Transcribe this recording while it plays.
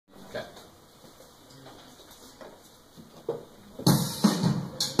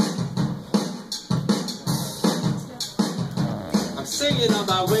singing on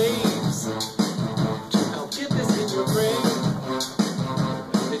my waves to help get this in your brain.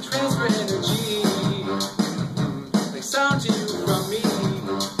 They transfer energy like sound to you from me.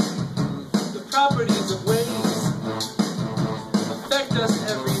 The properties of waves affect us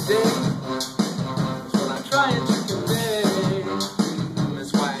every day. That's what I'm trying to convey.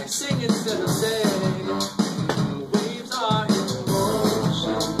 That's why I sing instead of say. Waves are in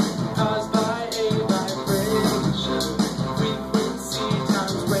motion, caused by a vibration. Frequency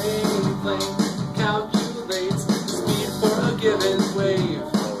times wavelength calculates the speed for a given wave.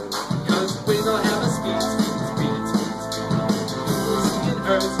 Cause waves don't have a speed. It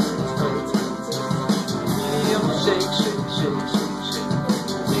hurts. Medium will shake.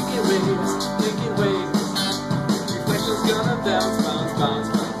 Making waves. Reflection's gonna bounce.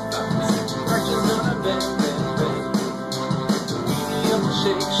 Arch's gonna bend. Medium will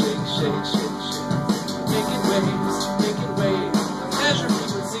shake. Making waves. Measure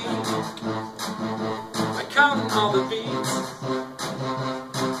frequency by counting all the beats.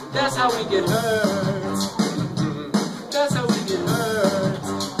 That's how we get hurt. That's how we get hurt.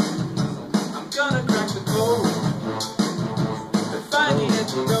 I'm gonna crack the code and find the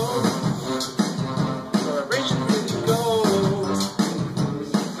antidote. Vibration really goes.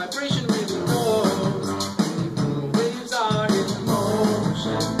 Vibration really goes. Waves are in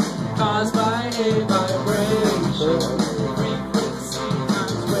motion, caused by a vibration. Frequency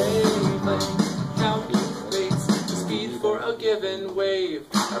times wavelength calculates the speed for a given wave.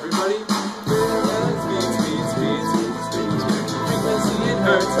 Everybody? Frequency, it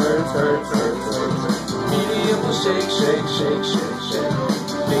hurts. Medium will shake.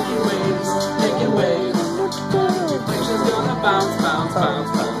 Making waves. Reflection's gonna bounce.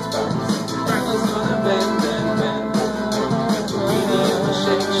 Fractal's gonna bend. Medium will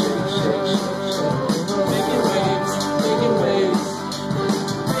shake. Making waves.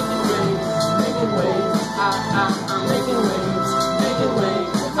 I'm making waves. I'm making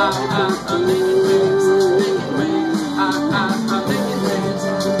waves. I'm making waves.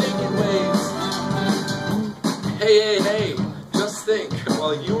 Hey, just think,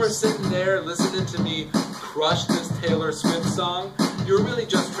 while you were sitting there listening to me crush this Taylor Swift song, you're really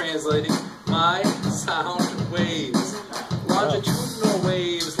just translating my sound waves. Longitudinal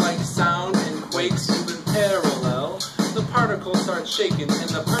waves like sound and quakes move in parallel. The particles start shaking, and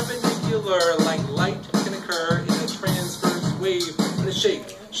the perpendicular like light can occur in a transverse wave and a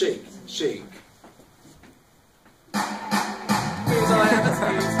shake. Waves all I have is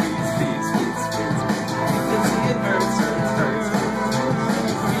speed. You can see it hurts.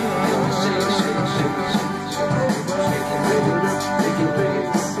 Making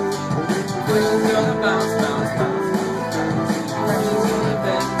waves. Reflection's gonna bounce. Fraction's gonna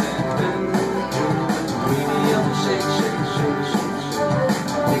bend. Medium will shake.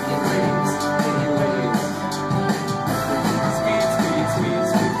 Making waves. Speed.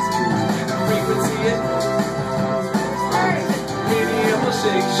 Frequency it. Medium will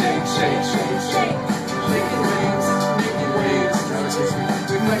shake. Making waves.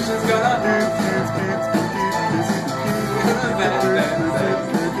 Reflection's gonna bend.